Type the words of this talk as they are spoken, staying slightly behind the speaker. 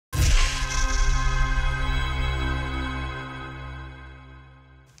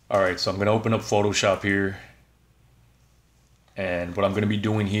Alright, so I'm going to open up Photoshop here. And what I'm going to be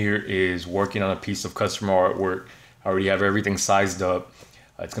doing here is working on a piece of customer artwork. I already have everything sized up.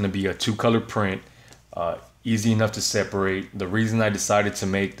 It's going to be a 2-color print, easy enough to separate. The reason I decided to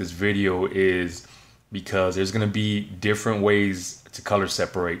make this video is because there's going to be different ways to color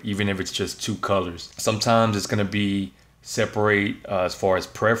separate, even if it's just 2 colors. Sometimes it's going to be separate as far as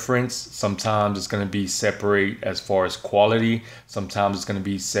preference. Sometimes it's going to be separate as far as quality. Sometimes it's going to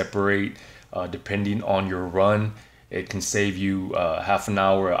be separate depending on your run. It can save you half an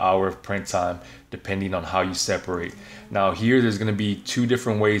hour, an hour of print time, depending on how you separate. Now here, there's going to be 2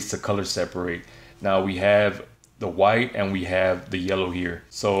 different ways to color separate. Now we have the white and we have the yellow here.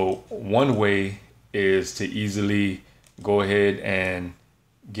 So one way is to easily go ahead and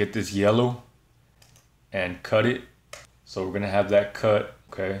get this yellow and cut it. So we're going to have that cut,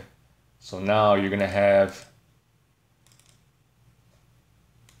 okay? So now you're going to have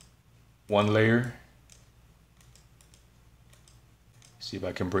one layer. See if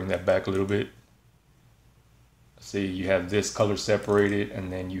I can bring that back a little bit. See, you have this color separated,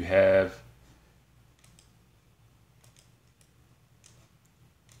 and then you have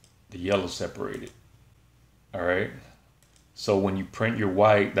the yellow separated. All right. So when you print your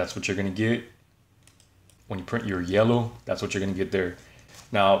white, that's what you're going to get. When you print your yellow, that's what you're going to get there.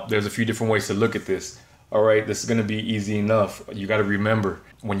 Now, there's a few different ways to look at this. All right, this is going to be easy enough. You got to remember,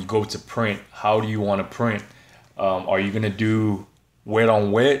 when you go to print, how do you want to print? Are you going to do wet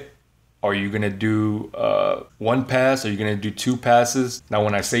on wet? Are you going to do 1 pass? Are you going to do 2 passes? Now,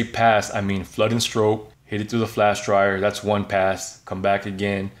 when I say pass, I mean flood and stroke, hit it through the flash dryer. That's 1 pass. Come back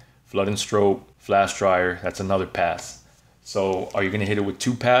again, flood and stroke, flash dryer. That's another pass. So are you going to hit it with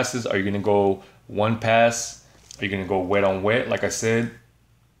 2 passes? Are you going to go 1 pass? Are you going to go wet on wet, like I said?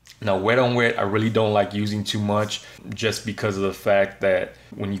 Now, wet on wet, I really don't like using too much, just because of the fact that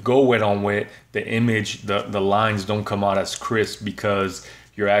when you go wet on wet, the image, the lines don't come out as crisp, because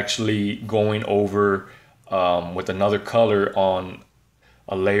you're actually going over with another color on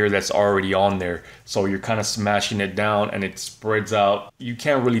a layer that's already on there. So you're kind of smashing it down and it spreads out. You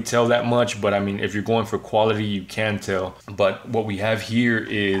can't really tell that much, but I mean, if you're going for quality, you can tell. But what we have here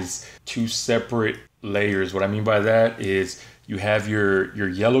is 2 separate layers. What I mean by that is you have your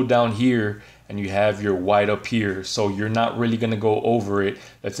yellow down here and you have your white up here. So you're not really going to go over it.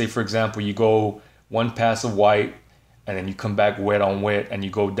 Let's say, for example, you go 1 pass of white and then you come back wet on wet and you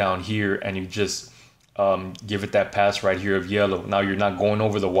go down here and you just give it that pass right here of yellow. Now you're not going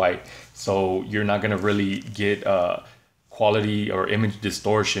over the white, so you're not going to really get quality or image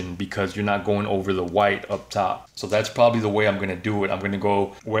distortion, because you're not going over the white up top. So that's probably the way I'm going to do it. I'm going to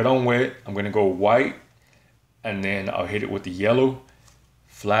go wet on wet, I'm going to go white, and then I'll hit it with the yellow,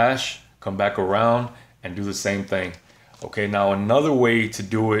 flash, come back around and do the same thing. Okay, now another way to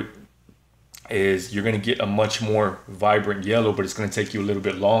do it is you're going to get a much more vibrant yellow, but it's going to take you a little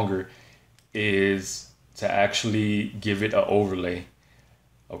bit longer, is to actually give it an overlay.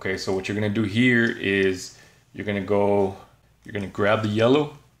 Okay, so what you're going to do here is you're going to grab the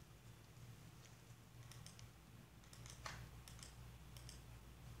yellow,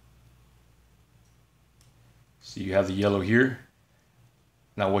 so you have the yellow here.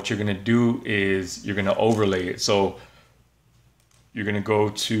 Now what you're going to do is you're going to overlay it. So you're going to go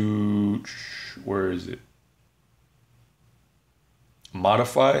to, where is it?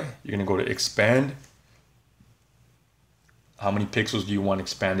 Modify. You're going to go to expand. How many pixels do you want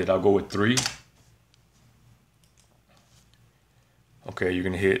expanded? I'll go with 3. Okay, you're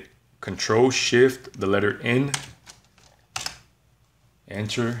going to hit Control Shift, the letter N,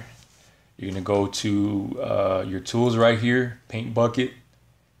 enter. You're going to go to your tools right here, paint bucket,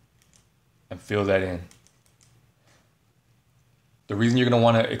 and fill that in. The reason you're going to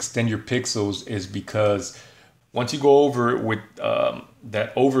want to extend your pixels is because once you go over with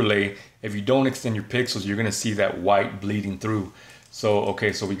that overlay, if you don't extend your pixels, you're going to see that white bleeding through. So,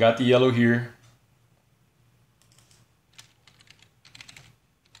 okay, so we got the yellow here.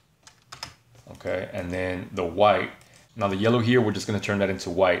 Okay, and then the white. Now the yellow here, we're just going to turn that into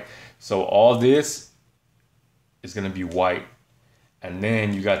white. So all this is going to be white. And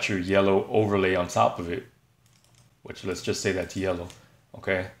then you got your yellow overlay on top of it, which, let's just say that's yellow.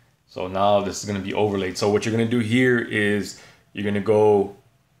 Okay, so now this is going to be overlaid. So what you're going to do here is you're going to go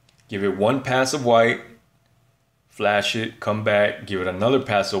give it 1 pass of white, flash it, come back, give it another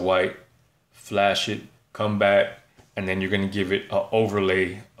pass of white, flash it, come back, and then you're going to give it an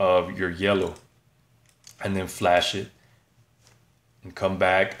overlay of your yellow, and then flash it and come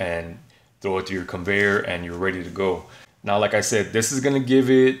back and throw it to your conveyor, and you're ready to go. Now, like I said, this is going to give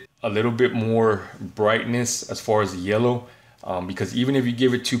it a little bit more brightness as far as the yellow. because even if you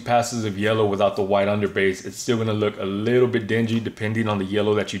give it 2 passes of yellow without the white underbase, it's still gonna look a little bit dingy depending on the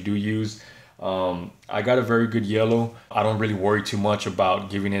yellow that you do use. I got a very good yellow. I don't really worry too much about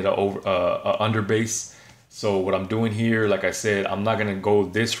giving it a underbase. So what I'm doing here, like I said, I'm not gonna go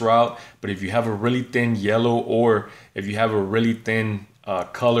this route, but if you have a really thin yellow, or if you have a really thin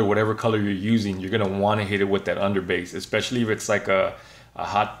color, whatever color you're using, you're gonna wanna hit it with that underbase, especially if it's like a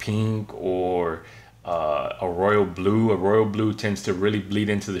hot pink or a royal blue. A royal blue tends to really bleed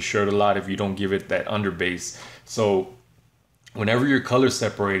into the shirt a lot if you don't give it that underbase. So whenever you're color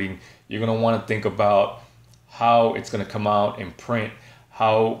separating, you're gonna wanna think about how it's gonna come out in print.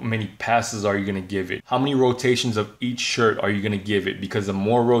 How many passes are you going to give it? How many rotations of each shirt are you going to give it? Because the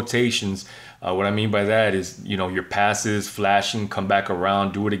more rotations, what I mean by that is, you know, your passes, flashing, come back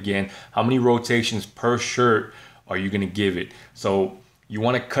around, do it again. How many rotations per shirt are you going to give it? So you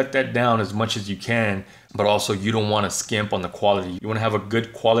want to cut that down as much as you can, but also you don't want to skimp on the quality. You want to have a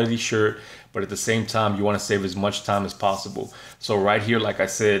good quality shirt, but at the same time, you want to save as much time as possible. So right here, like I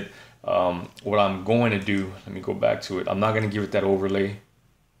said, what I'm going to do, let me go back to it. I'm not going to give it that overlay.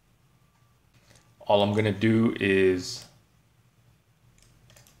 All I'm going to do is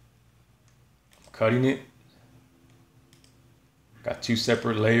cutting it. Got 2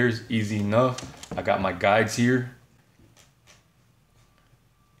 separate layers, easy enough. I got my guides here.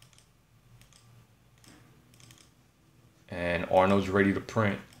 And Arnold's ready to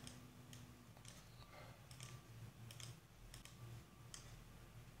print.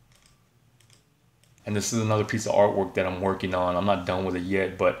 And this is another piece of artwork that I'm working on. I'm not done with it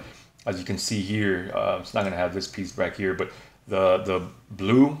yet, but as you can see here, it's not gonna have this piece back here, but the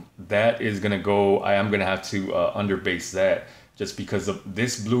blue, that is gonna go, I am gonna have to underbase that, just because of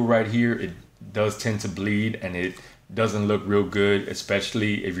this blue right here, it does tend to bleed and it doesn't look real good,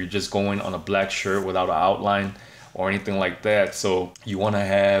 especially if you're just going on a black shirt without an outline or anything like that. So you wanna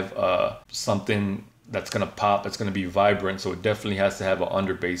have something that's gonna pop, that's gonna be vibrant, so it definitely has to have an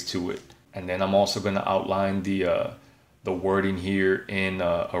underbase to it. And then I'm also gonna outline the wording here in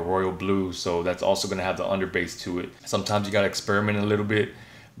a royal blue, so that's also going to have the underbase to it. Sometimes you got to experiment a little bit,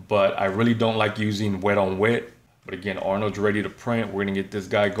 but I really don't like using wet on wet. But again, Arnold's ready to print. We're going to get this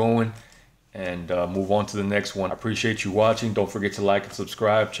guy going and move on to the next one. I appreciate you watching. Don't forget to like and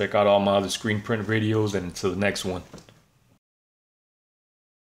subscribe. Check out all my other screen print videos, and until the next one.